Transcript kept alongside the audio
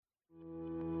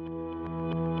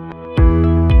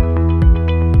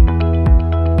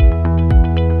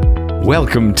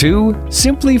Welcome to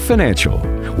Simply Financial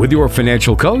with your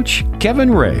financial coach, Kevin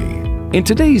Ray. In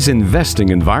today's investing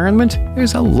environment,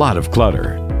 there's a lot of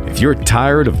clutter. If you're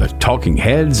tired of the talking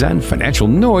heads and financial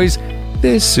noise,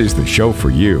 this is the show for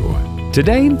you.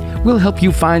 Today, we'll help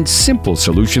you find simple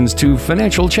solutions to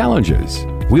financial challenges.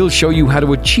 We'll show you how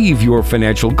to achieve your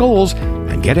financial goals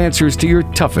and get answers to your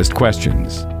toughest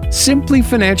questions. Simply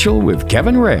Financial with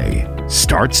Kevin Ray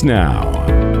starts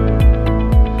now.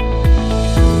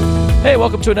 Hey,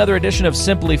 welcome to another edition of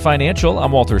Simply Financial.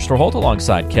 I'm Walter Storholt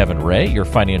alongside Kevin Ray, your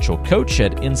financial coach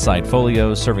at Inside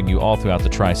Folio, serving you all throughout the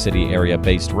Tri-City area,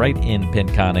 based right in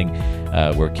Pinconning,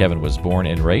 where Kevin was born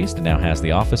and raised and now has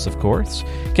the office, of course.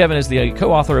 Kevin is the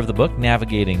co-author of the book,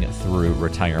 Navigating Through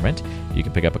Retirement. You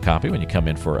can pick up a copy when you come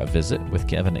in for a visit with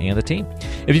Kevin and the team.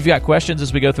 If you've got questions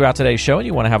as we go throughout today's show and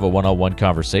you want to have a one-on-one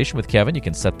conversation with Kevin, you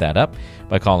can set that up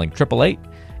by calling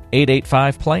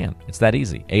 888-885-PLAN. It's that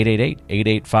easy.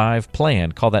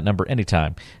 888-885-PLAN. Call that number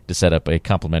anytime to set up a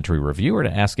complimentary review or to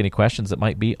ask any questions that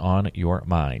might be on your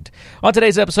mind. On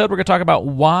today's episode, we're going to talk about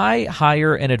why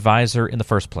hire an advisor in the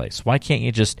first place. Why can't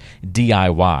you just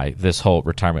DIY this whole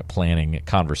retirement planning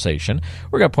conversation?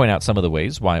 We're going to point out some of the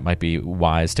ways why it might be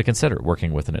wise to consider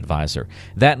working with an advisor.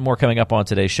 That and more coming up on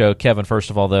today's show. Kevin, first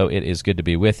of all, though, it is good to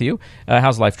be with you.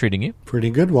 How's life treating you? Pretty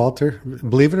good, Walter.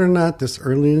 Believe it or not, this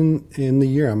early in the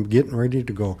year, I'm getting ready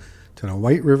to go to the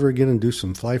White River again and do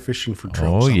some fly fishing for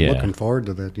trout. Oh, so yeah. I'm looking forward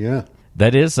to that, yeah.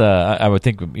 That is, I would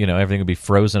think, everything would be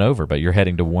frozen over, but you're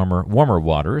heading to warmer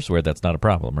waters where that's not a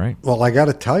problem, right? Well, I got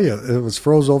to tell you, it was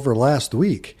froze over last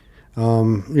week. It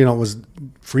was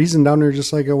freezing down there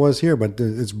just like it was here, but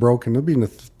it's broken. It'll be in the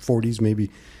 40s, maybe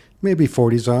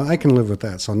 40s. I can live with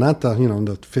that. So not the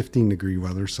 15-degree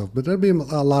weather. But that'll be a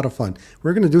lot of fun.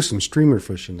 We're going to do some streamer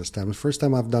fishing this time. It's the first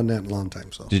time I've done that in a long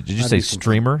time. So did you say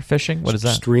streamer fishing? What is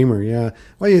that? Streamer, yeah.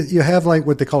 Well, you have like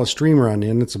what they call a streamer on the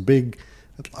end. It's a big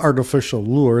artificial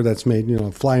lure that's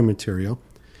made, fly material,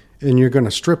 and you're going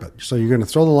to strip it. So you're going to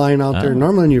throw the line out there.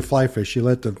 Normally when you fly fish, you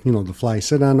let the fly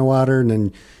sit on the water and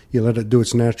then you let it do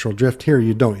its natural drift. Here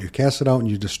you don't. You cast it out and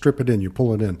you just strip it in. You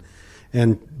pull it in.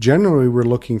 And generally, we're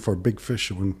looking for big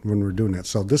fish when we're doing that.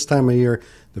 So this time of year,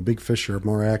 the big fish are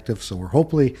more active. So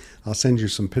I'll send you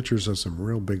some pictures of some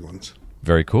real big ones.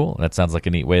 Very cool. That sounds like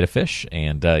a neat way to fish.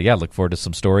 And look forward to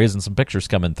some stories and some pictures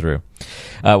coming through.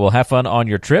 We'll have fun on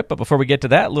your trip. But before we get to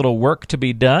that, little work to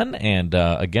be done. And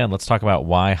again, let's talk about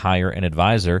why hire an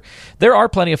advisor. There are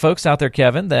plenty of folks out there,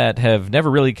 Kevin, that have never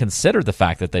really considered the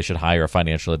fact that they should hire a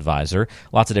financial advisor.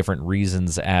 Lots of different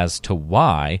reasons as to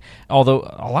why. Although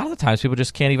a lot of the times people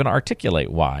just can't even articulate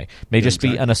why. May just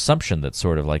be an assumption that's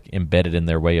sort of like embedded in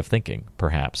their way of thinking,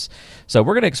 perhaps. So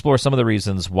we're going to explore some of the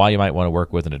reasons why you might want to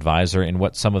work with an advisor and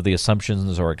what some of the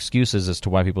assumptions or excuses as to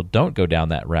why people don't go down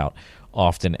that route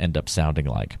often end up sounding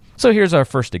like. So here's our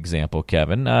first example,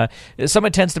 Kevin.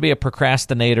 Someone tends to be a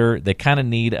procrastinator. They kind of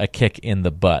need a kick in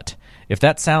the butt. If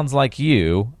that sounds like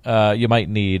you, you might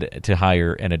need to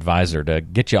hire an advisor to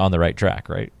get you on the right track,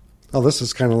 right? Oh, this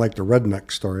is kind of like the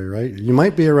redneck story, right? You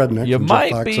might be a redneck. You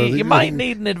might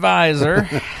need an advisor.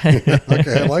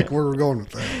 Okay, I like where we're going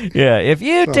with that. Yeah, if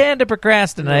you tend to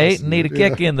procrastinate and need a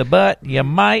kick in the butt, you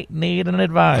might need an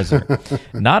advisor.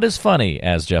 Not as funny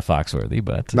as Jeff Foxworthy,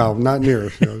 but... No, not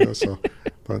near.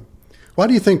 But why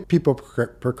do you think people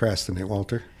procrastinate,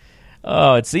 Walter?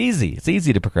 Oh, it's easy. It's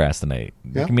easy to procrastinate.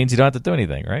 Yeah. It means you don't have to do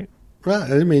anything, right? Well,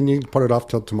 I mean, you can put it off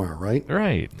till tomorrow, right?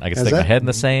 Right. I can stick my head in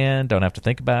the sand, don't have to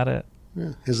think about it.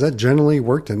 Yeah. Has that generally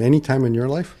worked in any time in your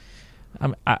life?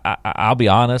 I'll be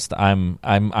honest. I'm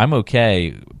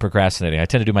okay procrastinating. I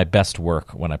tend to do my best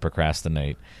work when I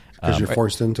procrastinate. Because you're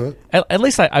forced into it? At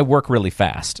least I work really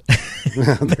fast.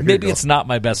 Maybe it's not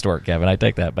my best work, Kevin. I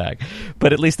take that back.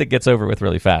 But at least it gets over with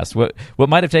really fast. What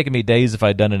might have taken me days if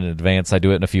I'd done it in advance, I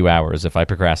do it in a few hours if I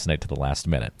procrastinate to the last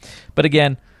minute. But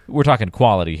again, we're talking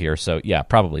quality here, so yeah,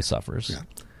 probably suffers.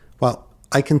 Yeah. Well,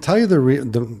 I can tell you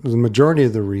the majority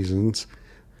of the reasons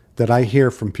that I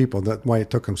hear from people that why it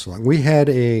took them so long. We had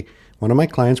one of my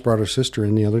clients brought her sister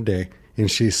in the other day, and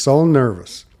she's so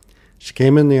nervous. She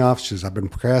came in the office. She says, I've been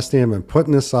procrastinating, I've been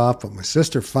putting this off, but my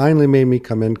sister finally made me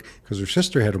come in because her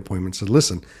sister had an appointment. Said,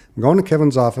 listen, I'm going to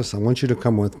Kevin's office. I want you to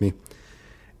come with me.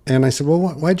 And I said, well,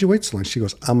 why'd you wait so long? She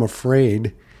goes, I'm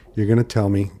afraid you're going to tell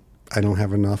me I don't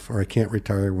have enough or I can't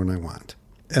retire when I want.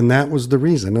 And that was the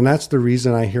reason. And that's the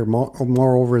reason I hear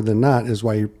more over than not is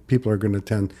why people are going to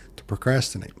tend to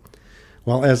procrastinate.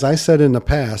 Well, as I said in the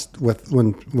past,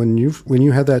 when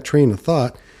you have that train of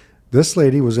thought, This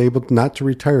lady was able not to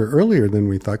retire earlier than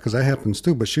we thought, because that happens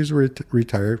too, but she's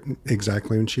retired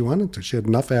exactly when she wanted to. She had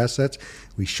enough assets.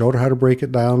 We showed her how to break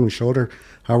it down. We showed her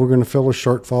how we're going to fill a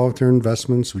shortfall with her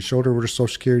investments. We showed her what her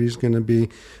Social Security is going to be,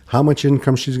 how much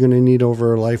income she's going to need over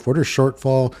her life, what her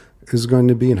shortfall is going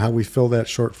to be, and how we fill that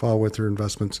shortfall with her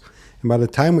investments. And by the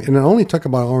time, and it only took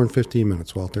about an hour and 15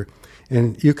 minutes, Walter,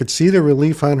 and you could see the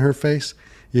relief on her face.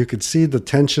 You could see the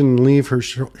tension leave her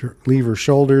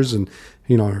shoulders, and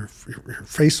her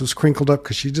face was crinkled up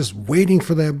because she's just waiting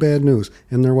for that bad news.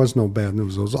 And there was no bad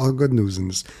news; it was all good news in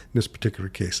this particular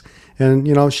case. And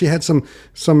she had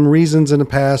some reasons in the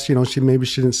past. She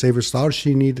didn't save as much as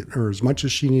she needed, or as much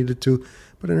as she needed to.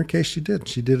 But in her case, she did.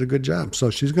 She did a good job.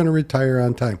 So she's going to retire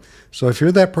on time. So if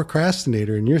you're that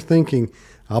procrastinator and you're thinking,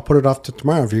 I'll put it off to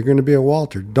tomorrow, if you're going to be a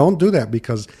Walter, don't do that,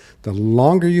 because the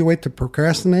longer you wait to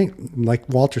procrastinate, like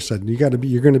Walter said, you're going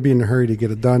to be in a hurry to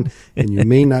get it done, and you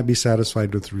may not be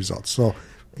satisfied with the results. So,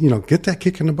 get that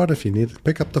kick in the butt if you need it.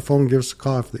 Pick up the phone, give us a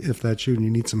call if that's you and you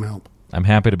need some help. I'm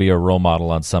happy to be a role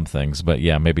model on some things, but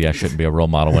yeah, maybe I shouldn't be a role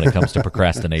model when it comes to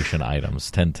procrastination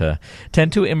items. Tend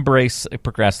to embrace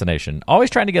procrastination. Always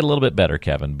trying to get a little bit better,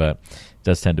 Kevin, but it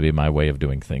does tend to be my way of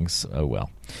doing things. Oh well.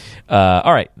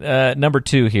 All right, number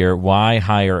 2 here, why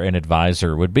hire an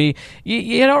advisor would be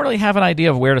you don't really have an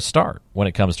idea of where to start when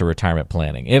it comes to retirement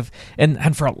planning.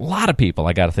 And for a lot of people,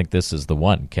 I got to think this is the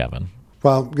one, Kevin.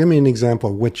 Well, give me an example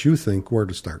of what you think where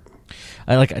to start.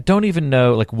 I don't even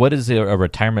know, what does a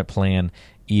retirement plan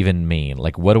even mean?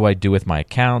 What do I do with my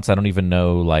accounts? I don't even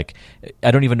know,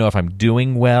 I don't even know if I'm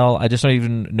doing well. I just don't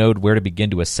even know where to begin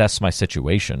to assess my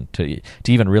situation to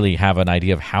even really have an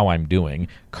idea of how I'm doing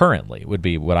currently would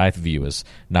be what I view as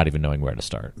not even knowing where to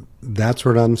start. That's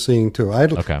what I'm seeing too. I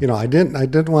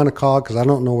didn't want to call because I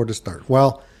don't know where to start.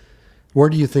 Well, where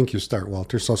do you think you start,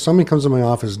 Walter? So somebody comes to my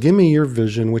office, give me your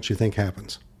vision, what you think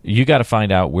happens. You got to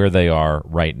find out where they are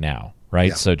right now, right?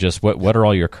 Yeah. So just what are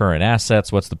all your current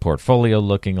assets? What's the portfolio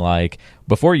looking like?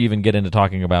 Before you even get into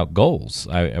talking about goals,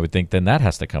 I would think then that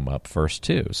has to come up first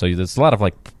too. So there's a lot of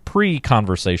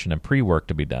pre-conversation and pre-work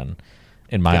to be done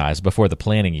in my eyes before the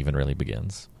planning even really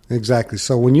begins. Exactly.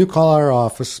 So when you call our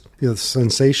office, the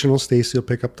sensational Stacy will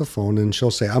pick up the phone and she'll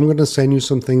say, I'm going to send you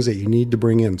some things that you need to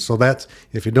bring in. So that's,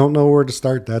 if you don't know where to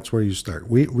start, that's where you start.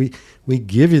 We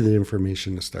give you the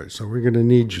information to start. So we're going to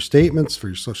need your statements for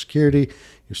your Social Security,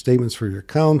 your statements for your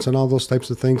accounts, and all those types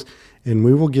of things. And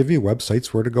we will give you websites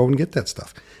where to go and get that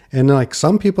stuff. And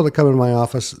some people that come in my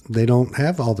office, they don't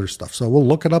have all their stuff. So we'll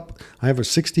look it up. I have a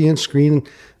 60-inch screen,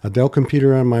 a Dell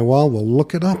computer on my wall. We'll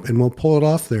look it up and we'll pull it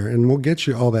off there and we'll get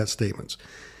you all that statements.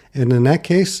 And in that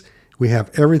case, we have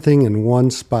everything in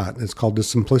one spot. It's called the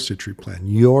Simplicity Plan,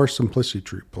 your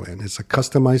Simplicity Plan. It's a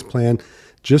customized plan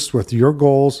just with your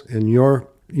goals and your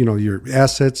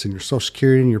assets and your Social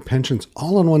Security and your pensions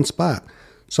all in one spot.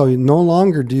 So no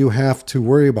longer do you have to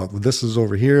worry about, this is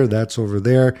over here, that's over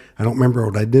there. I don't remember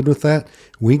what I did with that.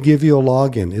 We give you a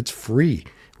login. It's free.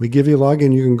 We give you a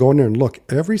login. You can go in there and look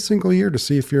every single year to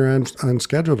see if you're on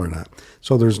schedule or not.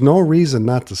 So there's no reason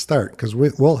not to start, because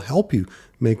we'll help you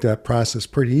make that process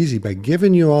pretty easy by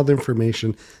giving you all the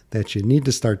information that you need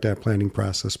to start that planning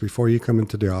process before you come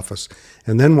into the office.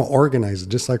 And then we'll organize it.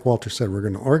 Just like Walter said, we're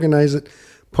going to organize it,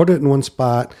 put it in one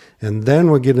spot, and then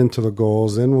we'll get into the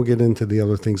goals. Then we'll get into the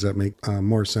other things that make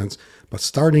more sense. But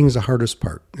starting is the hardest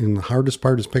part. And the hardest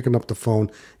part is picking up the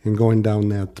phone and going down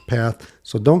that path.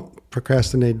 So don't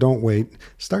procrastinate. Don't wait.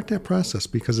 Start that process,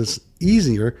 because it's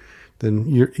easier than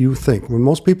you think. When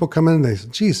most people come in, they say,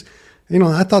 geez,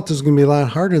 I thought this was going to be a lot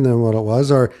harder than what it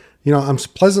was. Or, I'm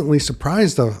pleasantly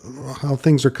surprised of how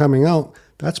things are coming out.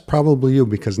 That's probably you,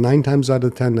 because 9 times out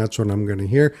of 10, that's what I'm going to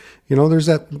hear. There's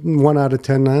that 1 out of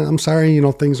 10. I'm sorry,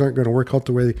 things aren't going to work out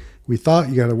the way we thought.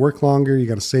 You got to work longer. You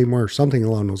got to save more, or something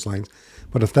along those lines.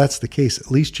 But if that's the case,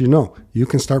 at least you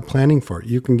can start planning for it.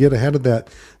 You can get ahead of that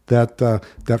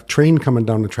train coming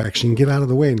down the tracks. You can get out of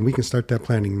the way, and we can start that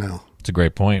planning now. It's a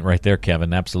great point right there,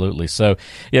 Kevin. Absolutely. So,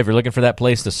 if you're looking for that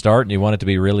place to start and you want it to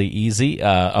be really easy,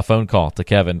 a phone call to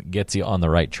Kevin gets you on the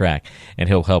right track, and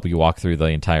he'll help you walk through the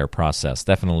entire process.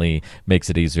 Definitely makes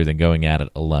it easier than going at it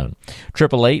alone.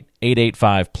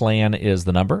 888-885-PLAN is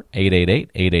the number,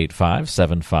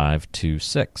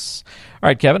 888-885-7526. All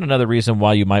right, Kevin, another reason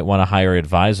why you might want to hire an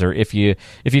advisor, if you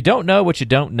don't know what you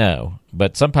don't know,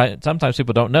 but sometimes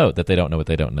people don't know that they don't know what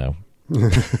they don't know.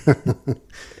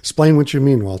 Explain what you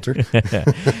mean, Walter.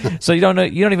 So you don't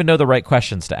even know the right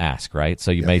questions to ask, right?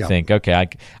 So you may think, okay,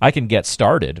 I can get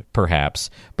started perhaps,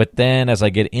 but then as I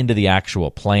get into the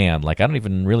actual plan, I don't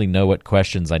even really know what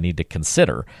questions I need to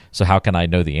consider. So how can I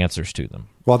know the answers to them?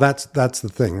 Well, that's the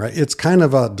thing, right? It's kind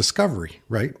of a discovery,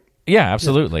 right? Yeah,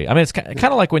 absolutely. I mean, it's kind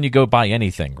of like when you go buy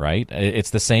anything, right?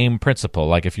 It's the same principle.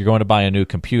 Like if you're going to buy a new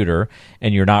computer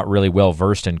and you're not really well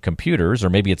versed in computers, or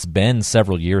maybe it's been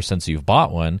several years since you've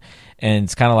bought one, and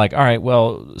it's kind of like, all right,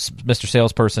 well, Mr.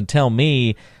 Salesperson, tell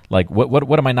me, like,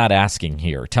 what am I not asking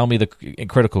here? Tell me the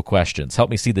critical questions. Help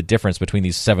me see the difference between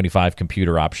these 75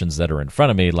 computer options that are in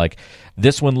front of me. Like,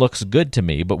 this one looks good to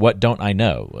me, but what don't I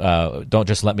know? Don't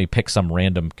just let me pick some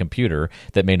random computer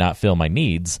that may not fill my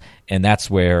needs. And that's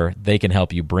where they can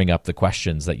help you bring up the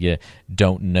questions that you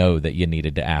don't know that you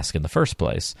needed to ask in the first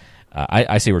place.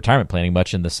 I see retirement planning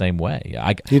much in the same way.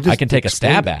 I can take a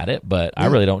stab at it, but I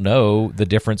really don't know the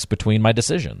difference between my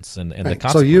decisions and the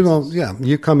consequences. So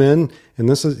you come in, and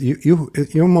this is you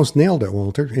almost nailed it,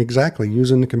 Walter. Exactly,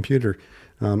 using the computer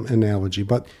analogy.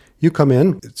 But you come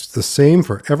in, it's the same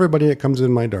for everybody that comes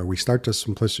in my door. We start the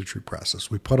simplicity process.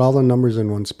 We put all the numbers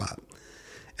in one spot.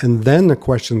 And then the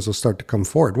questions will start to come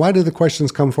forward. Why do the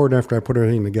questions come forward after I put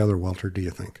everything together, Walter, do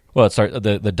you think? Well,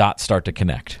 the dots start to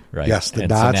connect, right? Yes, the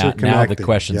dots are connecting. Now the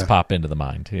questions pop into the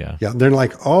mind, yeah. Yeah, they're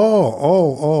like,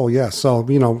 yeah. So,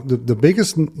 the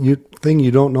biggest thing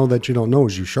you don't know that you don't know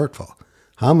is your shortfall.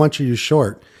 How much are you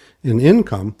short in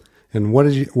income, and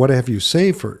what have you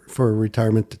saved for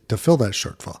retirement to fill that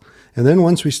shortfall? And then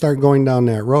once we start going down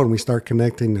that road and we start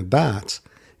connecting the dots,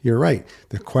 you're right.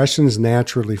 The questions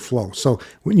naturally flow. So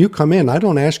when you come in, I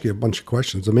don't ask you a bunch of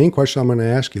questions. The main question I'm going to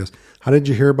ask you is, how did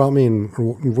you hear about me,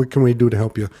 and what can we do to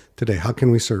help you today? How can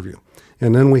we serve you?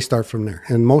 And then we start from there.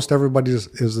 And most everybody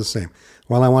is the same.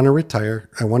 Well, I want to retire.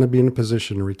 I want to be in a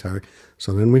position to retire.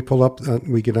 So then we pull up,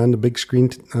 we get on the big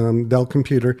screen Dell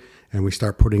computer, and we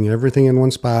start putting everything in one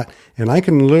spot. And I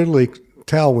can literally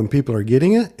tell when people are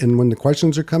getting it and when the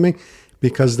questions are coming,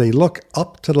 because they look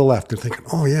up to the left.'t thinking,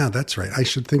 oh, yeah, that's right. I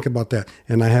should think about that.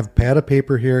 And I have a pad of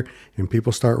paper here, and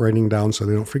people start writing down so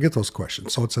they don't forget those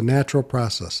questions. So it's a natural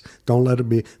process. Don't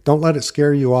let it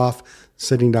scare you off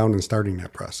sitting down and starting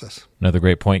that process. Another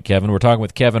great point, Kevin. We're talking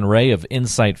with Kevin Ray of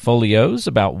Insight Folios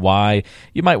about why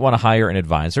you might want to hire an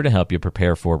advisor to help you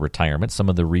prepare for retirement. Some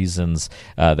of the reasons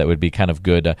that would be kind of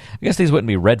good. I guess these wouldn't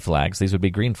be red flags. These would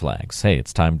be green flags. Hey,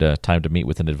 it's time to meet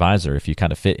with an advisor if you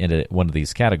kind of fit into one of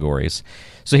these categories.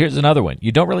 So here's another one.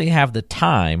 You don't really have the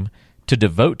time to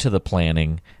devote to the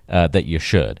planning that you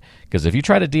should. Because if you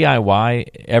try to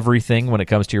DIY everything when it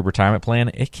comes to your retirement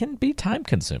plan, it can be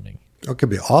time-consuming. It could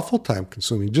be awful time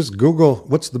consuming. Just Google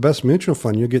what's the best mutual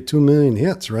fund. You'll get 2 million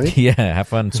hits, right? Yeah, have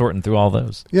fun sorting through all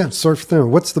those. Yeah, sort through.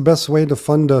 What's the best way to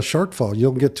fund a shortfall?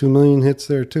 You'll get 2 million hits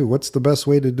there too. What's the best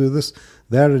way to do this,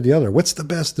 that, or the other? What's the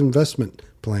best investment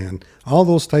plan? All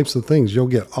those types of things. You'll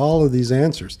get all of these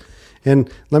answers. And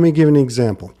let me give an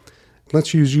example.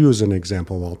 Let's use you as an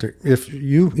example, Walter. If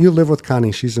you live with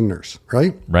Connie, she's a nurse,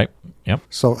 right? Right, yep.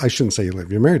 So I shouldn't say you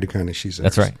live. You're married to Connie, she's a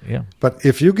nurse. That's right, yeah. But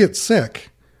if you get sick,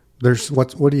 there's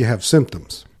what do you have?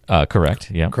 Symptoms. Correct.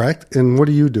 Yeah. Correct. And what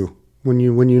do you do when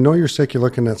you know you're sick? You're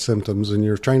looking at symptoms and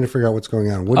you're trying to figure out what's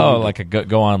going on. What do you do? Like a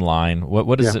go online.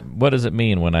 What does it? What does it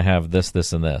mean when I have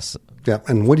this, and this? Yeah.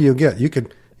 And what do you get? You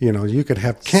could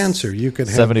have cancer. You could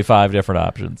have 75 different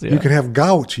options. Yeah. You could have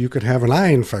gout. You could have an eye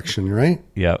infection. Right.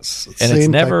 Yeah. And it's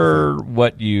never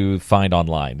what you find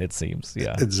online. It seems.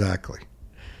 Yeah. Exactly.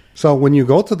 So when you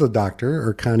go to the doctor,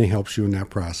 or Connie helps you in that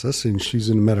process, and she's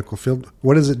in the medical field,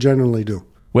 what does it generally do?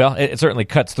 Well, it certainly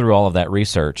cuts through all of that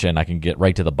research, and I can get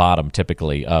right to the bottom,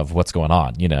 typically, of what's going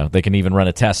on. They can even run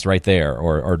a test right there,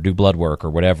 or do blood work or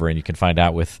whatever, and you can find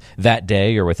out with that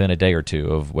day or within a day or two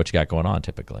of what you got going on,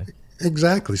 typically.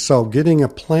 Exactly. So getting a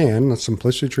plan, a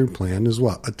simplicity plan, is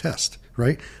what? A test,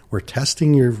 right? We're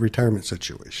testing your retirement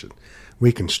situation.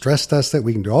 We can stress test it.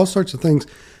 We can do all sorts of things.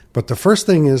 But the first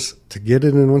thing is to get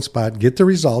it in one spot, get the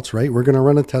results, right? We're going to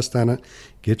run a test on it,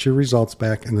 get your results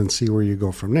back, and then see where you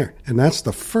go from there. And that's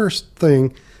the first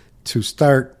thing to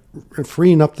start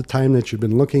freeing up the time that you've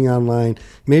been looking online.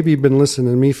 Maybe you've been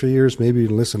listening to me for years. Maybe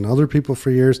you've been listening to other people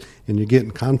for years, and you're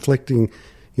getting conflicting,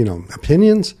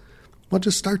 opinions. Well,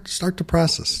 just start the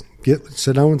process.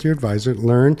 Sit down with your advisor,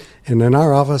 learn, and in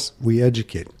our office, we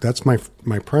educate. That's my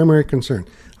primary concern.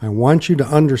 I want you to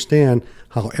understand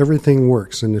how everything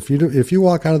works. And if you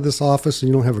walk out of this office and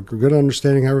you don't have a good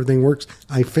understanding how everything works,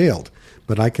 I failed.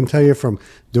 But I can tell you from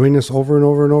doing this over and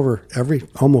over and over,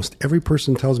 almost every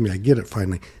person tells me, I get it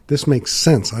finally. This makes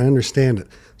sense. I understand it.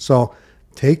 So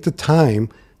take the time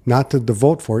not to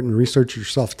devote for it and research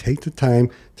yourself. Take the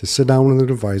time to sit down with an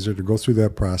advisor to go through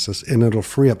that process, and it'll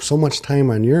free up so much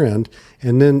time on your end.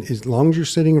 And then as long as you're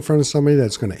sitting in front of somebody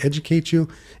that's going to educate you,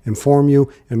 inform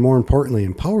you, and more importantly,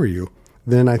 empower you,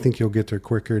 then I think you'll get there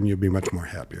quicker and you'll be much more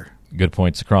happier. Good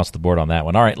points across the board on that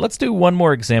one. All right, let's do one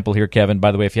more example here, Kevin.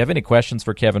 By the way, if you have any questions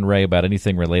for Kevin Ray about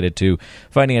anything related to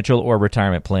financial or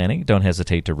retirement planning, don't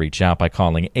hesitate to reach out by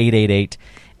calling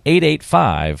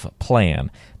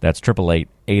 888-885-PLAN. That's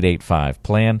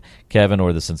 888-885-PLAN. Kevin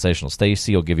or the sensational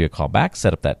Stacy will give you a call back,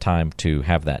 set up that time to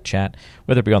have that chat,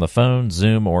 whether it be on the phone,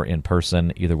 Zoom, or in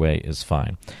person. Either way is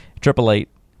fine.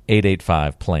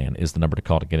 888-885-PLAN is the number to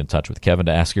call to get in touch with Kevin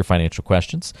to ask your financial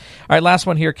questions. All right, last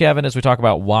one here, Kevin, as we talk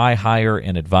about why hire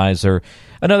an advisor.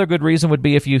 Another good reason would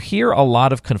be if you hear a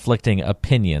lot of conflicting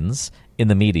opinions in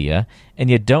the media and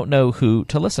you don't know who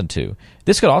to listen to.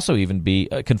 This could also even be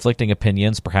conflicting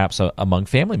opinions perhaps among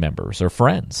family members or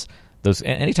friends.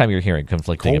 Anytime you're hearing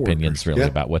conflicting opinions really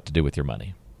about what to do with your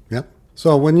money. Yep.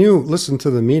 So when you listen to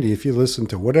the media, if you listen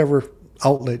to whatever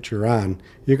outlet you're on,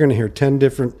 you're going to hear 10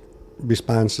 different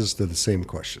responses to the same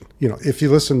question. If you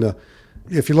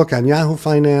look on Yahoo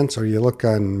Finance, or you look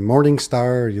on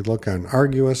Morningstar, or you look on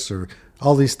Argus, or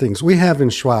all these things we have in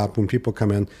Schwab, when people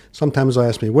come in, sometimes they'll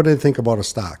ask me, what do they think about a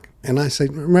stock? And I say,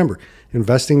 remember,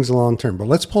 investing is long term. But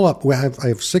let's pull up. I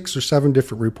have 6 or 7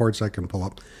 different reports I can pull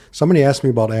up. Somebody asked me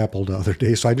about Apple the other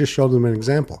day, so I just showed them an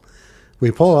example.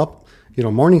 We pull up,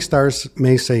 Morningstar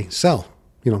may say sell,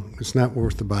 it's not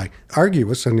worth to buy.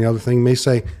 Argus and the other thing may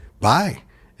say buy.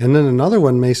 And then another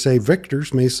one may say,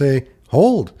 Victors may say,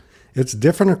 hold. It's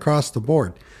different across the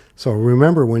board. So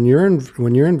remember, when you're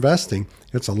investing,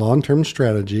 it's a long-term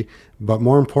strategy, but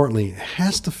more importantly, it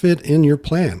has to fit in your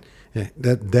plan.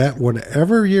 That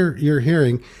whatever you're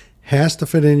hearing has to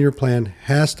fit in your plan,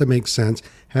 has to make sense,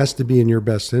 has to be in your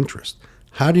best interest.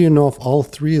 How do you know if all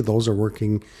 3 of those are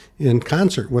working in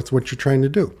concert with what you're trying to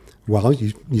do? Well,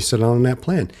 you sit on that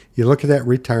plan. You look at that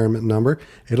retirement number.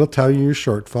 It'll tell you your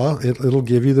shortfall. It'll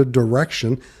give you the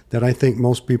direction that I think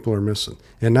most people are missing.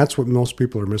 And that's what most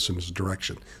people are missing, is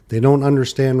direction. They don't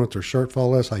understand what their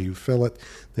shortfall is, how you fill it.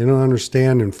 They don't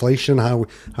understand inflation,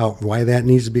 why that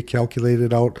needs to be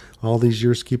calculated out all these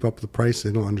years to keep up with the price.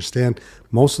 They don't understand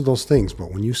most of those things.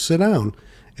 But when you sit down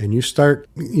and you start,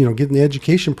 getting the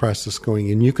education process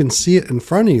going, and you can see it in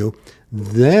front of you,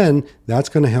 then that's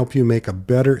going to help you make a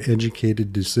better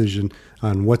educated decision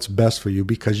on what's best for you,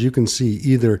 because you can see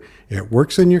either it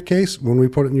works in your case when we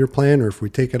put it in your plan, or if we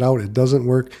take it out, it doesn't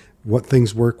work, what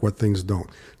things work, what things don't.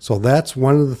 So that's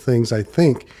one of the things I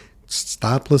think.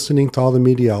 Stop listening to all the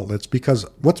media outlets, because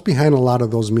what's behind a lot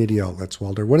of those media outlets,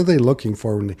 Walter? What are they looking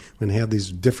for when they have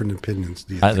these different opinions?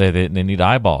 They need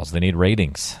eyeballs. They need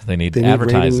ratings. They need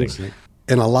advertising. Ratings.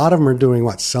 And a lot of them are doing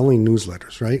selling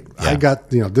newsletters, right? Yeah. I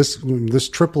got, this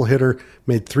triple hitter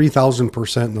made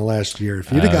 3,000% in the last year.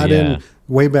 If you'd have got in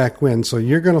way back when, so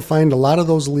you're going to find a lot of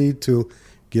those lead to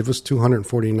give us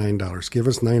 $249, give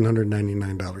us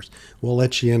 $999. We'll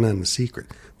let you in on the secret.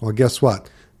 Well, guess what?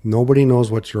 Nobody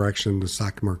knows what direction the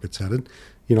stock market's headed.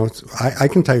 I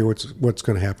can tell you what's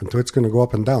going to happen to it. It's going to go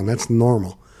up and down. That's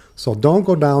normal. So don't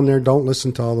go down there. Don't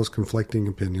listen to all those conflicting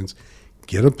opinions.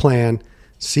 Get a plan.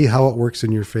 See how it works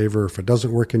in your favor. If it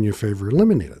doesn't work in your favor,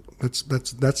 eliminate it.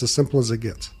 That's as simple as it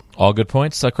gets. All good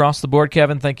points across the board,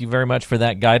 Kevin. Thank you very much for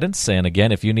that guidance. And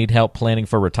again, if you need help planning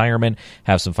for retirement,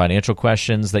 have some financial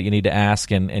questions that you need to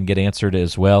ask and get answered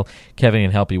as well, Kevin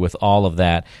can help you with all of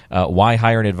that. Why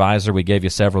hire an advisor? We gave you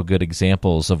several good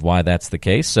examples of why that's the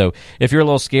case. So if you're a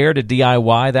little scared to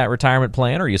DIY that retirement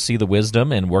plan, or you see the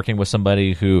wisdom in working with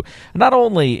somebody who not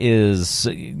only is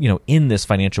in this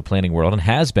financial planning world and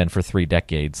has been for 3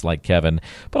 decades like Kevin,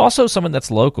 but also someone that's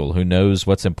local, who knows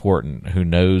what's important, who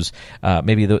knows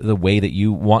maybe the way that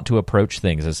you want to approach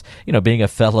things, as being a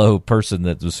fellow person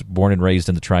that was born and raised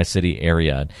in the Tri-City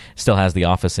area and still has the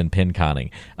office in Pinconning.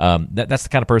 That's the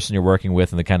kind of person you're working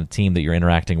with and the kind of team that you're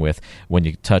interacting with when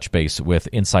you touch base with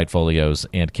Insight Folios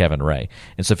and Kevin Ray.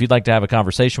 And so if you'd like to have a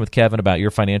conversation with Kevin about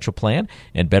your financial plan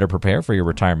and better prepare for your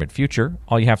retirement future,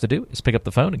 all you have to do is pick up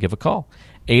the phone and give a call.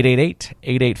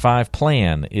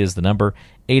 888-885-PLAN is the number,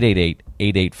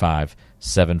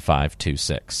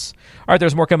 888-885-7526. All right,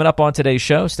 there's more coming up on today's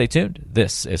show. Stay tuned.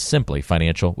 This is Simply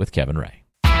Financial with Kevin Ray.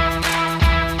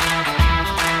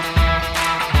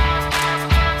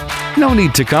 No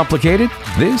need to complicate it.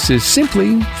 This is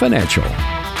Simply Financial.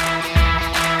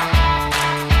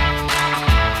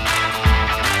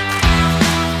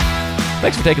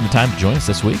 Thanks for taking the time to join us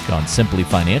this week on Simply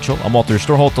Financial. I'm Walter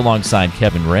Storholt alongside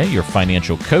Kevin Ray, your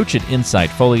financial coach at Insight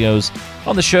Folios.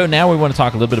 On the show now, we want to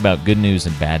talk a little bit about good news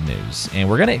and bad news. And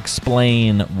we're going to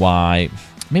explain why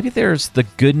maybe there's the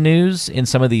good news in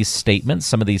some of these statements,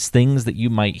 some of these things that you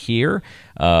might hear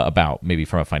about, maybe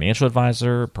from a financial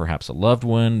advisor, perhaps a loved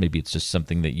one. Maybe it's just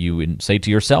something that you would say to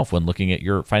yourself when looking at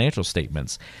your financial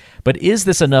statements. But is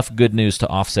this enough good news to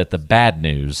offset the bad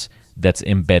news that's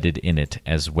embedded in it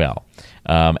as well.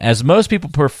 As most people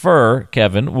prefer,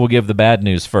 Kevin, we'll give the bad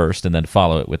news first and then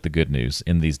follow it with the good news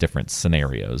in these different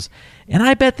scenarios. And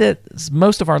I bet that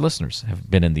most of our listeners have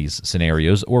been in these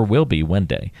scenarios or will be one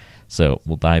day. So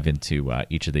we'll dive into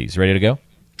each of these. Ready to go?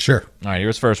 Sure. All right,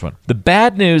 here's the first one. The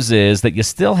bad news is that you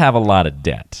still have a lot of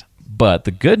debt. But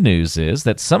the good news is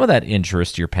that some of that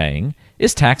interest you're paying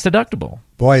is tax deductible.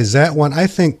 Boy, is that one. I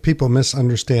think people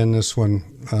misunderstand this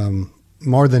one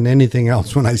more than anything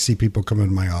else when I see people come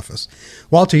into my office.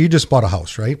 Walter, you just bought a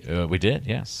house, right? We did,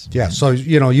 yes. Yeah, so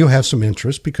you have some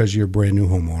interest because you're a brand new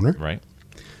homeowner. Right.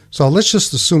 So let's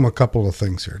just assume a couple of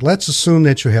things here. Let's assume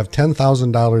that you have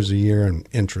 $10,000 a year in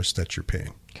interest that you're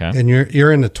paying. Okay. And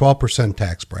you're in the 12%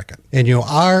 tax bracket. And you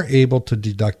are able to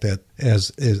deduct that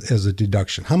as a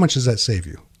deduction. How much does that save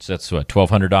you? So that's what,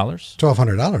 $1,200?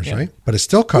 $1,200, right? But it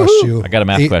still costs you... I got a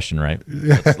math question right.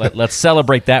 Let's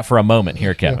celebrate that for a moment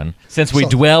here, Kevin. Yeah. Since we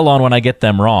dwell on when I get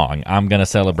them wrong, I'm going to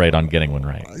celebrate on getting one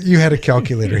right. You had a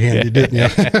calculator handy, didn't you?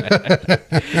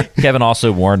 Kevin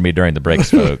also warned me during the break,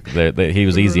 spoke that he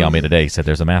was easy on me today. He said,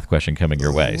 there's a math question coming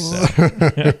your way. So.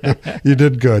 You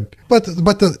did good. But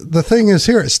the thing is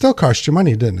here, it still cost you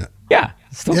money, didn't it? Yeah.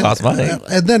 It still costs money.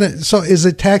 And then, so is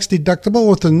it tax deductible?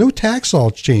 With the new tax law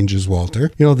changes, Walter,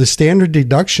 the standard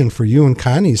deduction for you and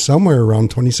Connie is somewhere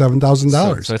around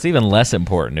 $27,000. So it's even less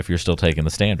important if you're still taking the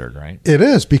standard, right? It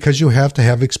is, because you have to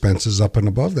have expenses up and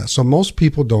above that. So most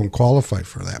people don't qualify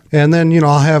for that. And then,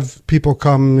 I'll have people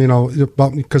come,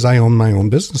 because I own my own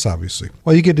business, obviously.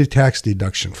 Well, you get a tax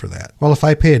deduction for that. Well, if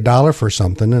I pay $1 for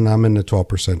something and I'm in the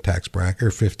 12% tax bracket or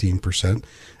 15%,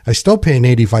 I still paying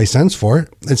 85 cents for it.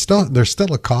 There's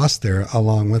still a cost there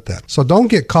along with that. So don't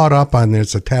get caught up on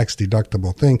it's a tax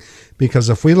deductible thing, because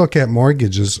if we look at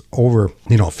mortgages over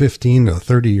 15 to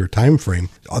 30-year time frame,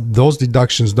 those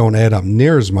deductions don't add up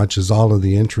near as much as all of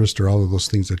the interest or all of those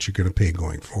things that you're going to pay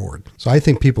going forward. So I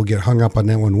think people get hung up on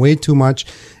that one way too much.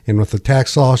 And with the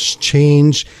tax laws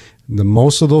change,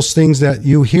 most of those things that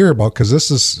you hear about, because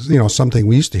this is something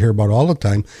we used to hear about all the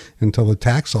time until the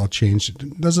tax law changed,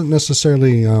 it doesn't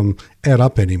necessarily add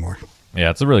up anymore. Yeah,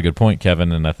 it's a really good point,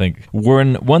 Kevin, and I think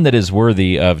one that is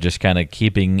worthy of just kind of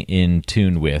keeping in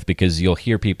tune with, because you'll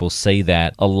hear people say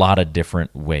that a lot of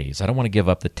different ways. I don't want to give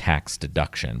up the tax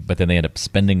deduction, but then they end up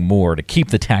spending more to keep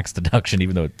the tax deduction,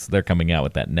 even though they're coming out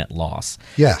with that net loss.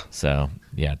 Yeah. So,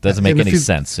 yeah, it doesn't make any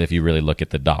sense if you really look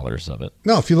at the dollars of it.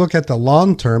 No, if you look at the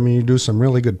long term and you do some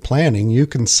really good planning, you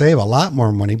can save a lot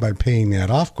more money by paying that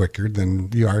off quicker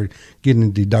than you are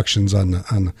getting deductions on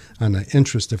the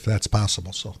interest, if that's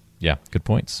possible. So. Yeah, good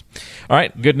points. All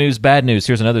right, good news, bad news.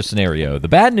 Here's another scenario. The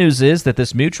bad news is that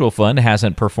this mutual fund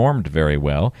hasn't performed very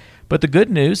well, but the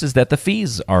good news is that the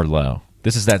fees are low.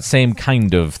 This is that same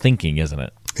kind of thinking, isn't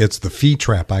it? It's the fee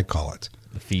trap, I call it.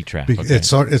 The fee trap. Okay.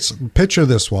 It's picture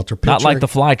this, Walter. Not like the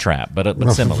fly trap, but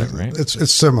similar, right?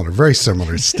 It's similar, very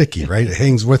similar. It's sticky, right? It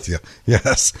hangs with you.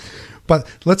 Yes. But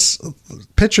let's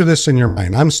picture this in your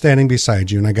mind. I'm standing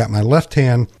beside you, and I got my left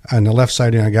hand on the left side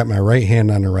of you, and I got my right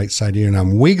hand on the right side of you, and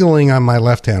I'm wiggling on my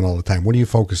left hand all the time. What are you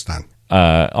focused on?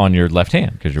 On your left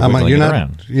hand, because you're wiggling it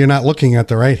around. You're not looking at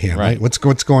the right hand, right? What's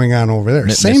going on over there?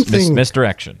 Same thing.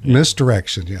 Misdirection. Yeah.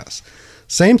 Misdirection, yes.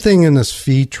 Same thing in this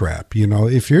fee trap.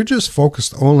 If you're just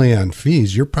focused only on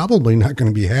fees, you're probably not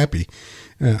going to be happy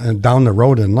down the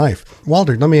road in life.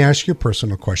 Walter, let me ask you a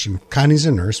personal question. Connie's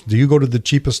a nurse. Do you go to the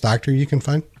cheapest doctor you can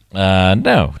find?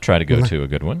 No. Try to go to a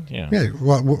good one. Yeah. Yeah.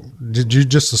 Well, did you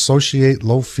just associate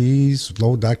low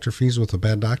doctor fees with a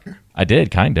bad doctor? I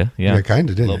did, kind of. Yeah. Yeah, kind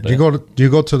of did. Do you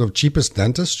go to the cheapest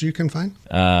dentist you can find?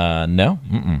 No.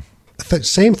 Mm-mm.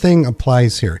 Same thing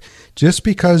applies here. Just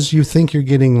because you think you're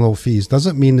getting low fees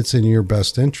doesn't mean it's in your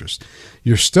best interest.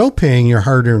 You're still paying your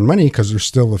hard-earned money because there's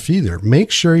still a fee there. Make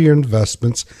sure your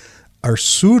investments are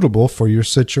suitable for your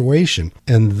situation.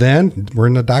 And then, we're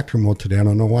in the doctor mode today, I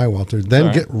don't know why, Walter,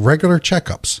 then get regular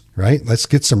checkups, right? Let's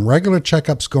get some regular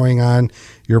checkups going on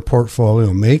your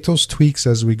portfolio. Make those tweaks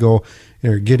as we go.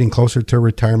 You're getting closer to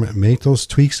retirement. Make those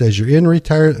tweaks as you're in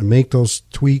retirement, and make those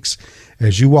tweaks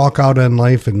as you walk out in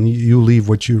life and you leave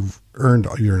what you've earned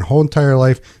your whole entire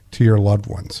life to your loved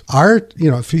ones.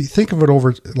 If you think of it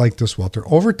over like this, Walter,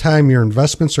 over time, your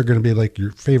investments are going to be like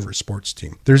your favorite sports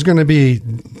team. There's going to be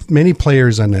many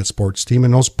players on that sports team,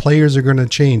 and those players are going to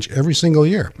change every single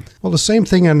year. Well, the same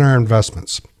thing in our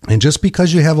investments. And just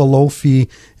because you have a low fee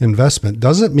investment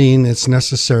doesn't mean it's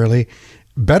necessarily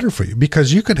better for you,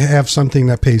 because you could have something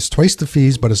that pays twice the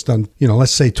fees, but it's done,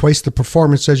 let's say twice the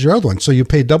performance as your other one. So you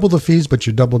pay double the fees, but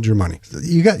you doubled your money.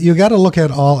 You got to look at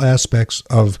all aspects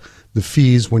of the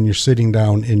fees when you're sitting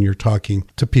down and you're talking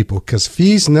to people, because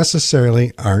fees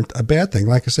necessarily aren't a bad thing.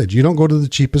 Like I said, you don't go to the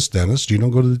cheapest dentist. You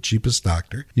don't go to the cheapest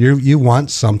doctor. You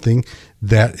want something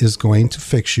that is going to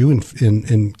fix you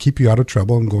and keep you out of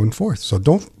trouble and going forth. So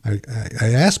I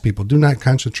ask people, do not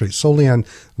concentrate solely on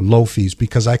low fees,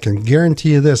 because I can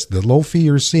guarantee you this, the low fee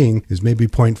you're seeing is maybe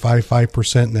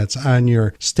 0.55%, and that's on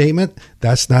your statement.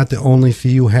 That's not the only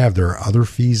fee you have. There are other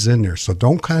fees in there. So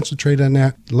don't concentrate on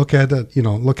that. Look at it,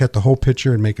 look at the whole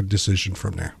picture and make a decision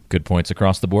from there. Good points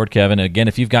across the board, Kevin. Again,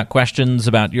 if you've got questions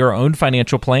about your own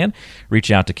financial plan, reach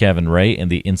out to Kevin Ray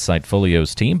and the Insight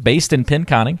Folios team based in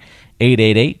Pinconning.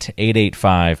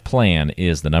 888-885-PLAN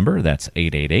is the number. That's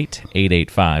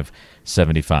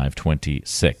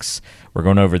 888-885-7526. We're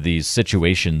going over these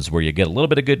situations where you get a little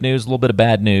bit of good news, a little bit of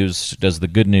bad news. Does the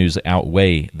good news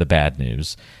outweigh the bad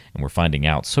news? And we're finding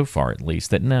out, so far at least,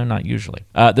 that no, not usually.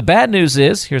 The bad news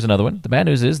is, here's another one. The bad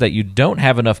news is that you don't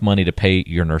have enough money to pay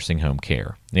your nursing home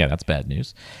care. Yeah, that's bad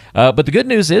news. But the good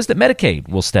news is that Medicaid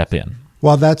will step in.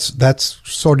 Well, that's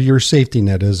sort of your safety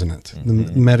net, isn't it? Mm-hmm.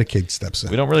 The Medicaid steps in.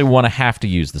 We don't really want to have to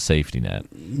use the safety net.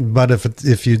 But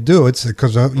if you do, it's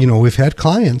because, we've had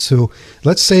clients who,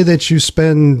 let's say that you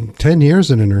spend 10 years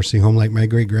in a nursing home like my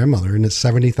great-grandmother, and it's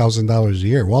 $70,000 a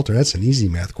year. Walter, that's an easy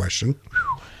math question.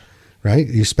 Right?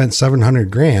 You spent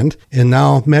 $700,000, and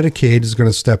now Medicaid is going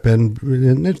to step in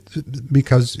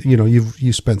because,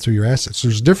 you spent through your assets.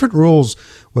 There's different rules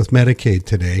with Medicaid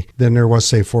today than there was,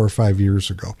 say, 4 or 5 years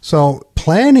ago. So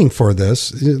planning for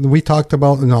this, we talked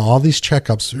about all these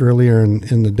checkups earlier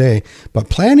in the day, but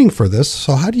planning for this,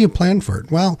 so how do you plan for it?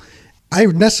 Well, I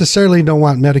necessarily don't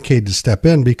want Medicaid to step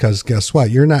in, because guess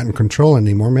what? You're not in control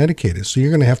anymore. Medicaid is. So you're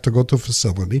going to have to go to a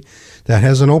facility that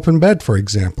has an open bed, for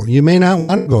example. You may not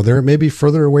want to go there. It may be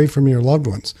further away from your loved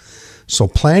ones. So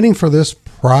planning for this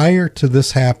prior to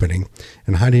this happening.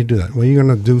 And how do you do that? Well, you're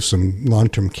going to do some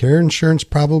long-term care insurance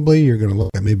probably. You're going to look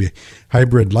at maybe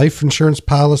hybrid life insurance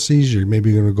policies. You're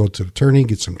maybe going to go to an attorney,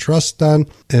 get some trust done.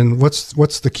 And what's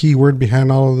the key word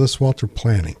behind all of this, Walter?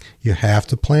 Planning. You have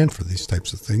to plan for these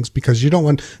types of things, because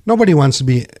nobody wants to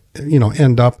be,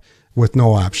 end up with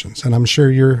no options. And I'm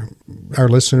sure our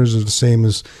listeners are the same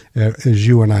as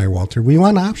you and I, Walter. We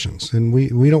want options, and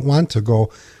we don't want to go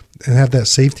and have that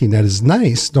safety net. Is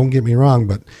nice, don't get me wrong,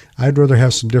 but I'd rather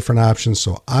have some different options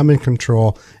so I'm in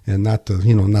control and not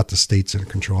the state's in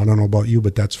control. I don't know about you,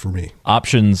 but that's for me.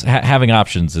 Options, having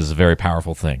options is a very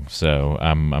powerful thing. So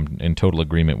I'm in total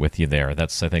agreement with you there.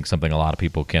 That's, I think, something a lot of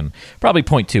people can probably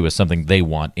point to as something they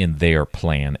want in their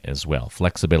plan as well.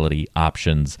 Flexibility,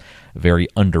 options, very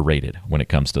underrated when it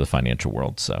comes to the financial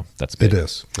world. So that's big. It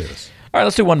is. All right,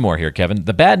 let's do one more here, Kevin.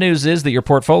 The bad news is that your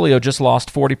portfolio just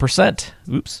lost 40%.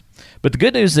 Oops. But the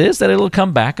good news is that it'll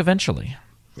come back eventually.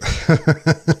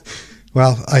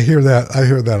 Well, I hear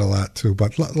that a lot too.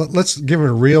 But let's give a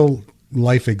real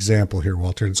life example here,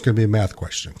 Walter. It's going to be a math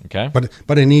question. Okay.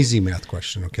 But an easy math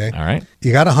question, okay? All right.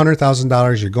 You got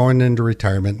 $100,000. You're going into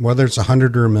retirement. Whether it's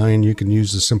 100 or a million, you can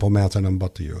use the simple math that I'm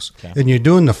about to use. Okay. And you're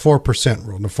doing the 4%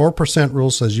 rule. The 4%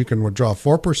 rule says you can withdraw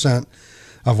 4%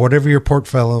 of whatever your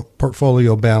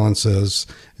portfolio balance is.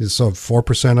 So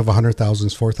 4% of 100,000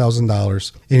 is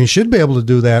 $4,000. And you should be able to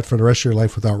do that for the rest of your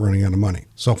life without running out of money.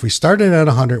 So if we started at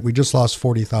 100, we just lost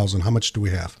 40,000. How much do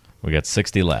we have? We got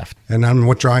 60 left. And I'm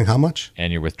withdrawing how much?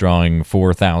 And you're withdrawing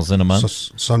 $4,000 a month.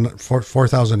 So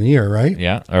 $4,000 a year, right?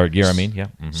 Yeah, or a year, I mean, yeah.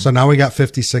 Mm-hmm. So now we got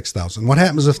 $56,000. What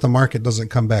happens if the market doesn't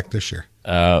come back this year?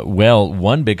 Well,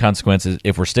 one big consequence is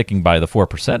if we're sticking by the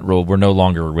 4% rule, we're no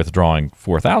longer withdrawing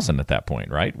 $4,000 at that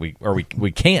point, right?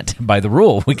 We can't by the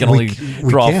rule. We can only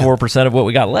draw 4% of what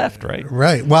we got left, right?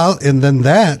 Right. Well, and then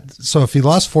so if you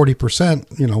lost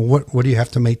 40%, what do you have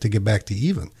to make to get back to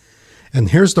even? And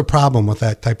here's the problem with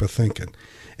that type of thinking,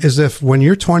 is if when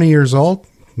you're 20 years old,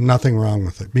 nothing wrong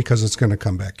with it, because it's going to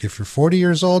come back. If you're 40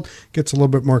 years old, it gets a little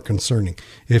bit more concerning.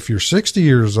 If you're 60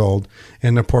 years old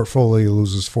and the portfolio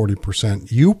loses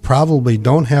 40%, you probably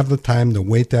don't have the time to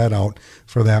wait that out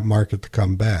for that market to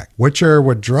come back. What you're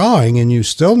withdrawing, and you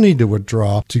still need to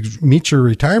withdraw to meet your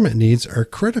retirement needs, are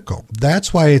critical.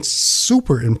 That's why it's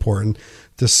super important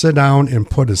to sit down and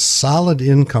put a solid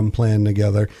income plan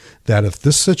together that if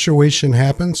this situation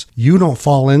happens, you don't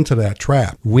fall into that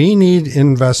trap. We need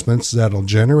investments that'll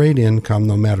generate income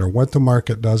no matter what the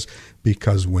market does,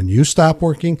 because when you stop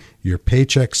working, your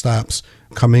paycheck stops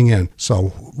coming in. So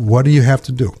what do you have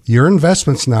to do? Your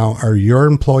investments now are your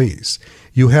employees.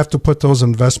 You have to put those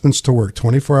investments to work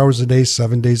 24 hours a day,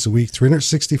 7 days a week,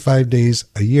 365 days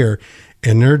a year.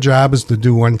 And their job is to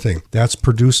do one thing. That's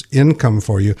produce income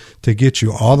for you to get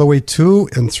you all the way to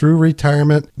and through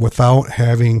retirement without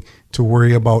having to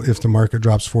worry about if the market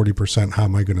drops 40%, how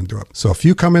am I going to do it? So if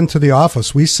you come into the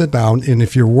office, we sit down, and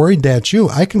if you're worried that's you,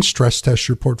 I can stress test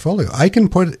your portfolio. I can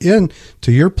put in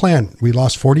to your plan. We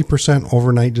lost 40%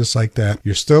 overnight just like that.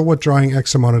 You're still withdrawing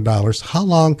X amount of dollars. How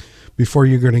long before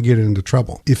you're going to get into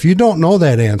trouble? If you don't know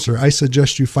that answer, I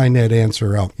suggest you find that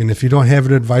answer out. And if you don't have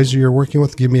an advisor you're working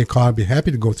with, give me a call. I'd be happy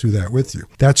to go through that with you.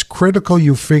 That's critical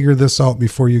you figure this out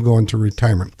before you go into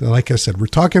retirement. Like I said, we're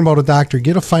talking about a doctor.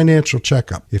 Get a financial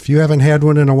checkup. If you haven't had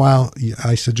one in a while,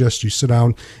 I suggest you sit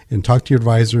down and talk to your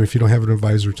advisor. If you don't have an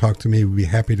advisor, talk to me. We'd be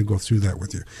happy to go through that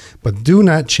with you. But do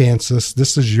not chance this.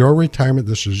 This is your retirement.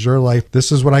 This is your life.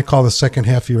 This is what I call the second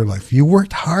half of your life. You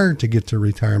worked hard to get to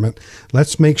retirement.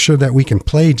 Let's make sure that we can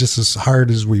play just as hard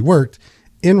as we worked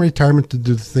in retirement to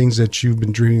do the things that you've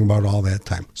been dreaming about all that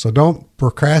time. So don't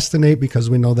procrastinate, because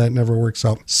we know that never works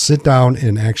out. Sit down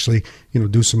and actually,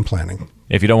 do some planning.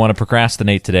 If you don't want to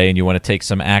procrastinate today and you want to take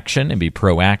some action and be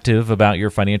proactive about your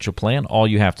financial plan, all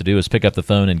you have to do is pick up the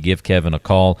phone and give Kevin a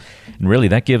call. And really,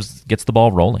 that gets the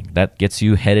ball rolling. That gets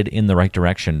you headed in the right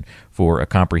direction for a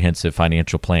comprehensive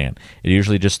financial plan. It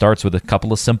usually just starts with a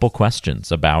couple of simple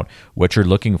questions about what you're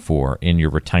looking for in your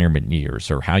retirement years,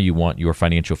 or how you want your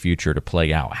financial future to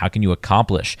play out. How can you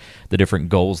accomplish the different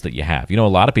goals that you have? A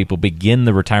lot of people begin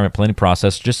the retirement planning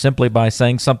process just simply by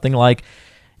saying something like,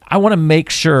 I want to make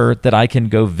sure that I can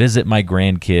go visit my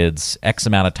grandkids X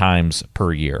amount of times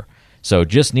per year. So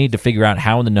just need to figure out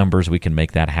how in the numbers we can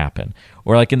make that happen.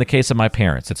 Or like in the case of my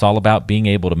parents, it's all about being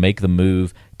able to make the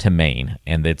move to Maine.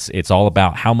 And it's all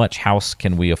about how much house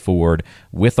can we afford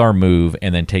with our move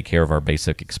and then take care of our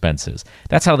basic expenses.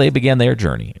 That's how they began their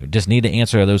journey. Just need to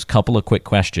answer those couple of quick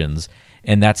questions.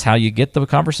 And that's how you get the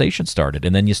conversation started.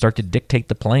 And then you start to dictate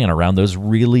the plan around those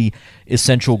really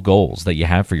essential goals that you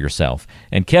have for yourself.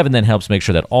 And Kevin then helps make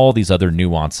sure that all these other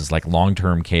nuances like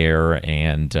long-term care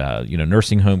and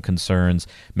nursing home concerns,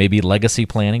 maybe legacy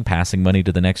planning, passing money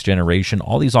to the next generation,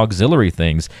 all these auxiliary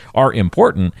things are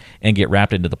important and get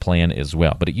wrapped into the plan as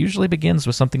well. But it usually begins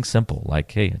with something simple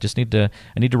like, hey, I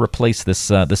need to replace this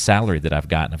salary that I've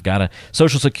got. I've got a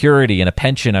Social Security and a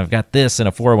pension. I've got this and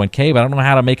a 401k, but I don't know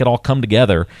how to make it all come together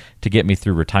to get me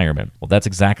through retirement. Well, that's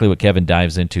exactly what Kevin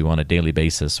dives into on a daily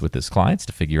basis with his clients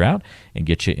to figure out and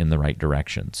get you in the right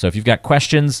direction. So if you've got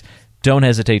questions, don't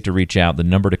hesitate to reach out. The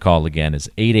number to call again is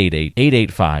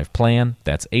 888-885-PLAN.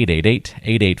 That's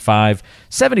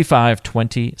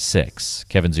 888-885-7526.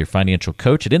 Kevin's your financial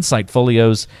coach at Insight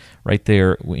Folios right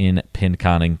there in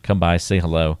Pinconning. Come by, say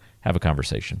hello. Have a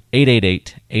conversation.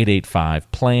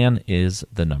 888-885-PLAN is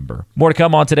the number. More to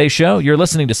come on today's show. You're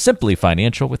listening to Simply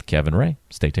Financial with Kevin Ray.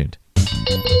 Stay tuned.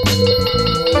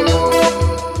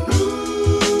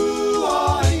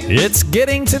 It's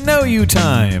getting to know you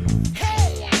time.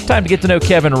 Time to get to know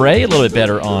Kevin Ray a little bit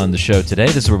better on the show today.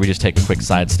 This is where we just take a quick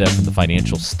sidestep from the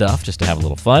financial stuff just to have a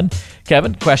little fun.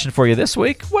 Kevin, question for you this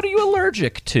week. What are you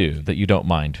allergic to that you don't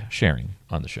mind sharing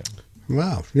on the show?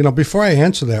 Wow. Before I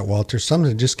answer that, Walter,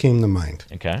 something just came to mind.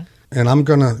 Okay. And I'm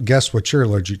going to guess what you're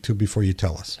allergic to before you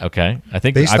tell us. Okay. I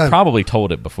think I probably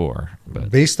told it before.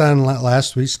 But. Based on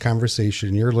last week's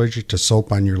conversation, you're allergic to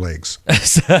soap on your legs.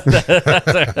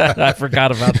 I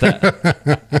forgot about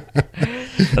that.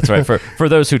 That's right. For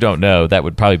those who don't know, that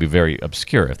would probably be very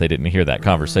obscure if they didn't hear that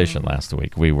conversation last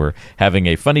week. We were having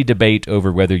a funny debate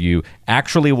over whether you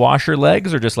actually wash your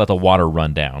legs or just let the water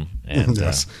run down. And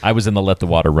yes. I was in the let the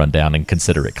water run down and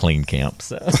consider it clean camp.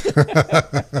 So.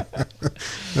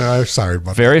 Sorry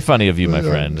about very that. funny of you, my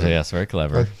friend. Yes, very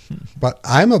clever. But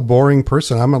I'm a boring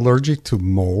person. I'm allergic to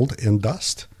mold and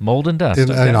dust. Mold and dust.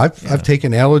 And I've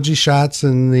taken allergy shots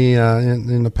in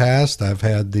the past. I've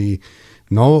had the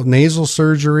nasal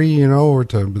surgery,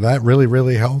 that really,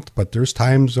 really helped. But there's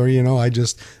times where,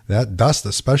 that dust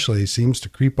especially seems to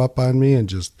creep up on me and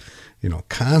just,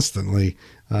 constantly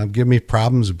give me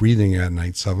problems breathing at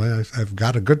night. So I've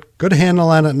got a good handle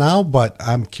on it now, but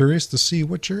I'm curious to see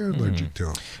what you're allergic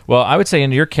to. Well, I would say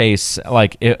in your case,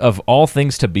 of all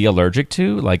things to be allergic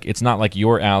to, it's not like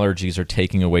your allergies are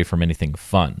taking away from anything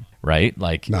fun. Right?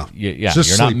 No,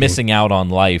 you're not missing out on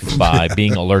life by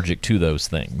being allergic to those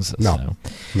things. No.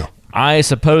 I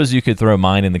suppose you could throw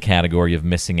mine in the category of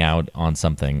missing out on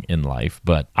something in life,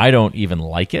 but I don't even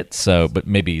like it. But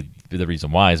maybe the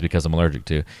reason why is because I'm allergic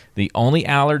to. The only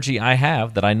allergy I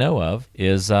have that I know of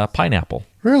is pineapple.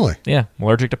 Really? Yeah, I'm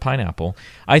allergic to pineapple.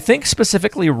 I think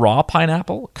specifically raw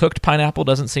pineapple. Cooked pineapple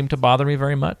doesn't seem to bother me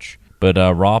very much. But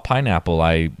raw pineapple,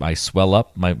 I swell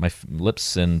up. My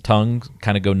lips and tongue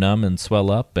kind of go numb and swell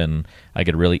up, and I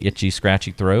get a really itchy,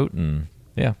 scratchy throat. And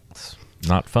yeah,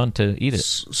 not fun to eat it.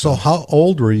 So how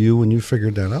old were you when you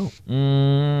figured that out?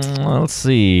 Let's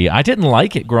see. I didn't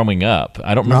like it growing up.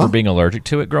 I don't remember being allergic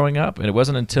to it growing up, and it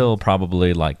wasn't until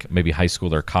probably like maybe high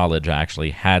school or college I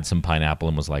actually had some pineapple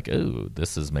and was like, "Ooh,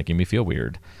 this is making me feel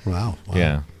weird." Wow.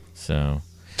 Yeah. So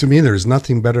to me, there's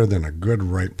nothing better than a good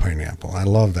ripe pineapple. I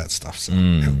love that stuff. So,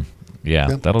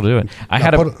 yeah, that'll do it. I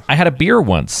had a beer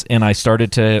once, and I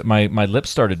started to my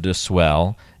lips started to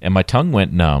swell, and my tongue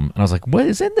went numb, and I was like, "What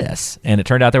is in this?" And it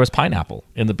turned out there was pineapple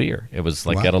in the beer. It was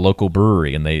like at a local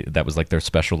brewery, and that was like their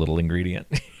special little ingredient.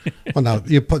 Well,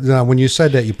 now when you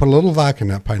said that, you put a little vodka in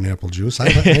that pineapple juice. I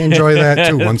enjoy that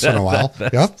too once in a while.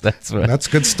 That's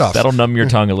good stuff. That'll numb your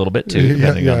tongue a little bit too,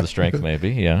 depending on the strength, maybe.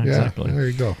 Yeah, exactly. There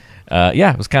you go.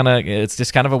 It's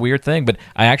just kind of a weird thing, but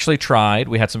I actually tried.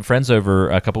 We had some friends over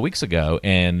a couple weeks ago,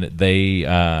 and they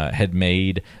had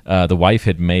made, the wife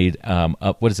had made,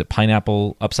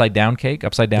 pineapple upside down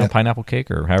pineapple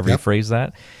cake, or however you phrase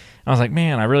that. I was like,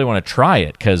 man, I really want to try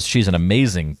it because she's an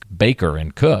amazing baker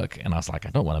and cook. And I was like, I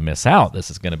don't want to miss out.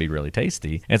 This is going to be really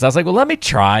tasty. And so I was like, well, let me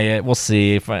try it. We'll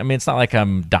see. It's not like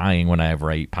I'm dying when I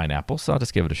ever eat pineapple, so I'll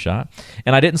just give it a shot.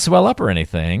 And I didn't swell up or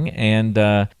anything. And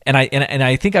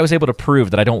I think I was able to prove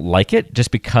that I don't like it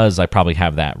just because I probably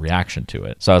have that reaction to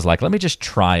it. So I was like, let me just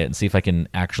try it and see if I can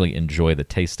actually enjoy the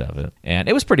taste of it. And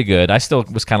it was pretty good. I still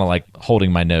was kind of like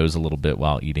holding my nose a little bit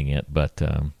while eating it, but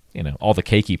all the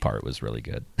cakey part was really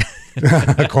good.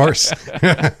 Of course.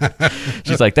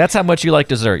 She's like, that's how much you like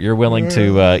dessert. You're willing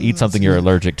to eat something you're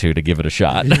allergic to give it a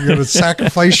shot. You're going to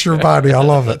sacrifice your body. I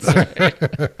love it.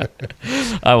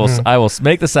 I will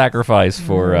make the sacrifice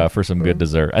for some good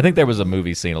dessert. I think there was a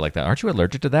movie scene like that. Aren't you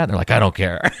allergic to that? And they're like, I don't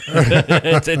care.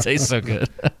 It tastes so good.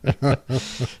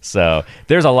 So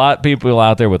there's a lot of people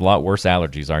out there with a lot worse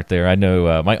allergies, aren't there? I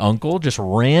know my uncle just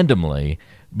randomly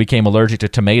became allergic to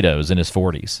tomatoes in his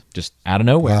 40s, just out of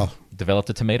nowhere. Wow. Developed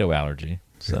a tomato allergy.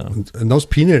 So, and those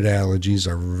peanut allergies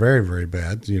are very, very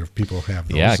bad. People have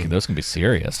those. Yeah, those can be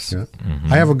serious. Yeah.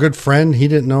 Mm-hmm. I have a good friend. He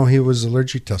didn't know he was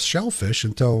allergic to shellfish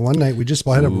until one night we just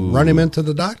had to run him into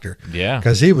the doctor. Yeah,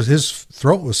 because his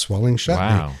throat was swelling shut.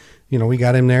 Wow. We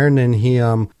got him there, and then he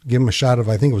gave him a shot of,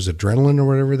 I think it was adrenaline or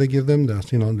whatever they give them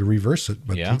to reverse it.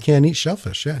 But he can't eat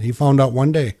shellfish. Yeah, he found out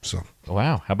one day. So.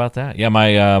 Wow, how about that? Yeah,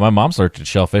 my mom's allergic to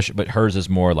shellfish, but hers is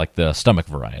more like the stomach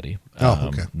variety.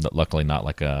 Okay. Luckily, not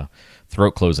like a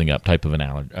throat closing up type of an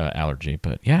allergy.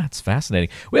 But yeah, it's fascinating.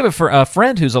 We have a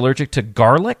friend who's allergic to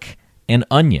garlic and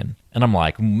onion. And I'm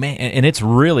like, man, and it's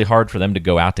really hard for them to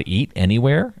go out to eat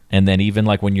anywhere. And then even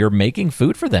like when you're making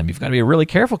food for them, you've got to be really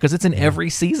careful because it's in every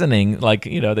seasoning, like,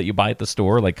 that you buy at the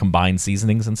store, like combined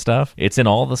seasonings and stuff. It's in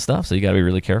all the stuff. So you got to be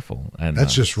really careful. And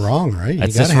that's just wrong, right?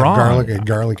 That's just wrong.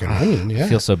 Garlic and onion. Yeah. I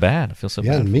feel so bad.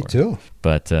 Yeah, me too.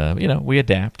 But, we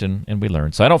adapt and we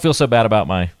learn. So I don't feel so bad about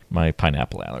my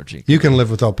pineapple allergy. You can live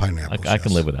without pineapples. I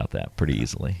can live without that pretty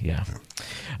easily. Yeah.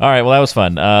 All right. Well, that was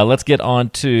fun. Let's get on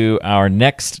to our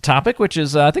next topic, which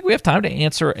is I think we have time to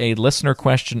answer a listener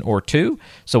question or two.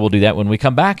 So we'll do that when we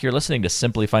come back. You're listening to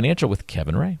Simply Financial with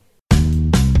Kevin Ray.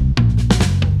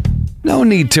 No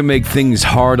need to make things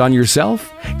hard on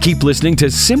yourself. Keep listening to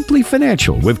Simply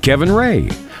Financial with Kevin Ray.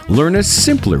 Learn a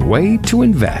simpler way to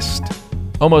invest.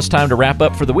 Almost time to wrap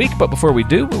up for the week, but before we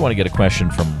do, we want to get a question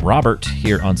from Robert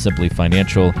here on Simply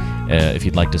Financial. If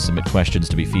you'd like to submit questions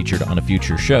to be featured on a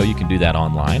future show, you can do that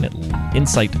online at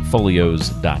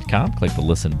insightfolios.com. Click the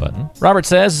listen button. Robert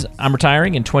says, I'm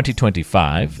retiring in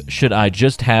 2025. Should I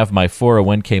just have my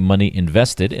 401k money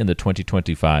invested in the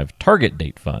 2025 target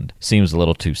date fund? Seems a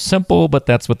little too simple, but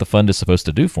that's what the fund is supposed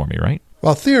to do for me, right?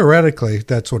 Well, theoretically,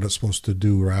 that's what it's supposed to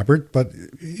do, Robert, but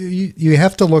you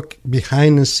have to look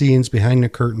behind the scenes, behind the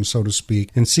curtain, so to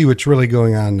speak, and see what's really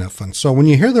going on in that fund. So when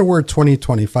you hear the word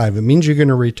 2025, it means you're going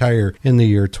to retire in the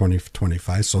year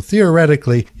 2025. So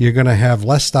theoretically, you're going to have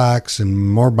less stocks and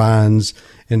more bonds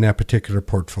in that particular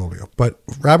portfolio. But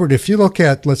Robert, if you look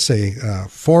at, let's say,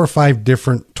 4 or 5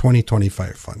 different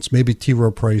 2025 funds, maybe T.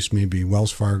 Rowe Price, maybe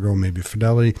Wells Fargo, maybe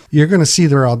Fidelity, you're going to see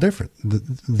they're all different.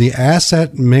 The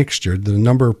asset mixture, the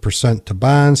number of percent to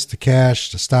bonds, to cash,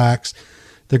 to stocks,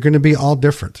 they're going to be all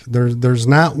different. There's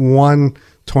not one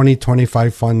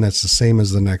 2025 fund that's the same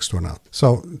as the next one out.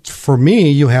 So for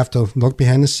me, you have to look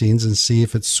behind the scenes and see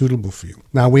if it's suitable for you.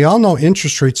 Now, we all know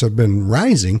interest rates have been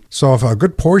rising. So if a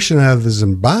good portion of it is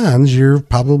in bonds, you're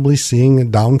probably seeing a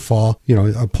downfall,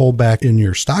 a pullback in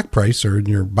your stock price or in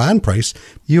your bond price.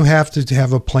 You have to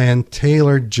have a plan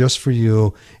tailored just for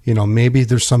you. Maybe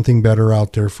there's something better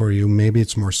out there for you. Maybe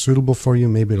it's more suitable for you.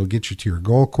 Maybe it'll get you to your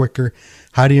goal quicker.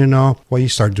 How do you know? Well, you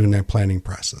start doing that planning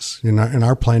process. And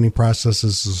our planning process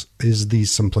is the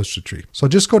simplicity tree. So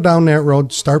just go down that that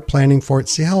road, start planning for it,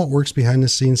 see how it works behind the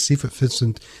scenes, see if it fits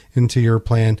into your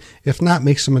plan. If not,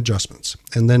 make some adjustments.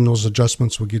 And then those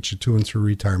adjustments will get you to and through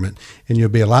retirement. And you'll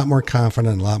be a lot more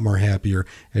confident, a lot more happier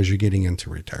as you're getting into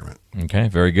retirement. Okay,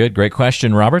 very good. Great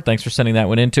question, Robert. Thanks for sending that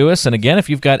one in to us. And again, if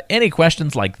you've got any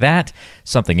questions like that,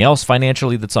 something else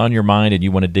financially that's on your mind and you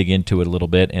want to dig into it a little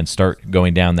bit and start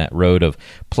going down that road of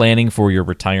planning for your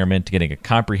retirement, getting a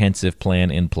comprehensive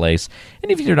plan in place,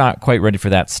 and if you're not quite ready for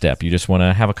that step, you just want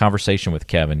to have a conversation with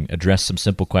Kevin, address some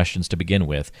simple questions to begin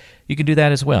with, you can do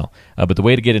that as well. But the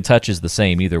way to get in touch is the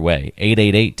same either way.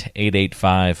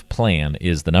 888-885-PLAN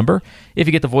is the number. If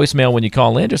you get the voicemail when you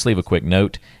call in, just leave a quick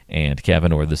note, and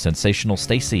Kevin or the sensational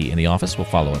Stacy in the office will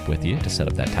follow up with you to set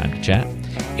up that time to chat.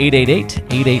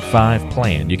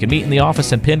 888-885-PLAN. You can meet in the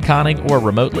office in Pinconning or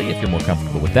remotely if you're more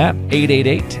comfortable with that.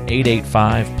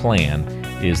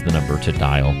 888-885-PLAN is the number to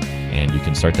dial, and you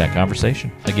can start that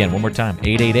conversation. Again, one more time,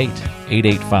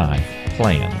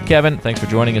 888-885-PLAN. Kevin, thanks for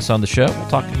joining us on the show. We'll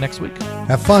talk next week.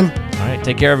 Have fun. All right,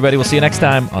 take care, everybody. We'll see you next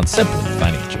time on Simply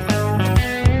Financial.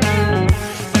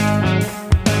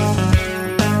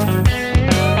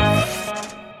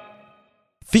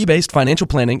 Fee-based financial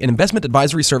planning and investment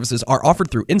advisory services are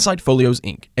offered through Insight Folios,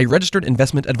 Inc., a registered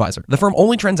investment advisor. The firm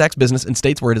only transacts business in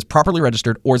states where it is properly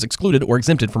registered or is excluded or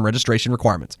exempted from registration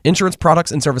requirements. Insurance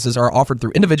products and services are offered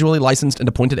through individually licensed and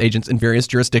appointed agents in various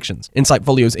jurisdictions. Insight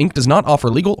Folios, Inc. does not offer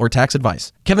legal or tax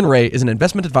advice. Kevin Ray is an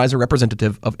investment advisor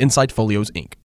representative of Insight Folios, Inc.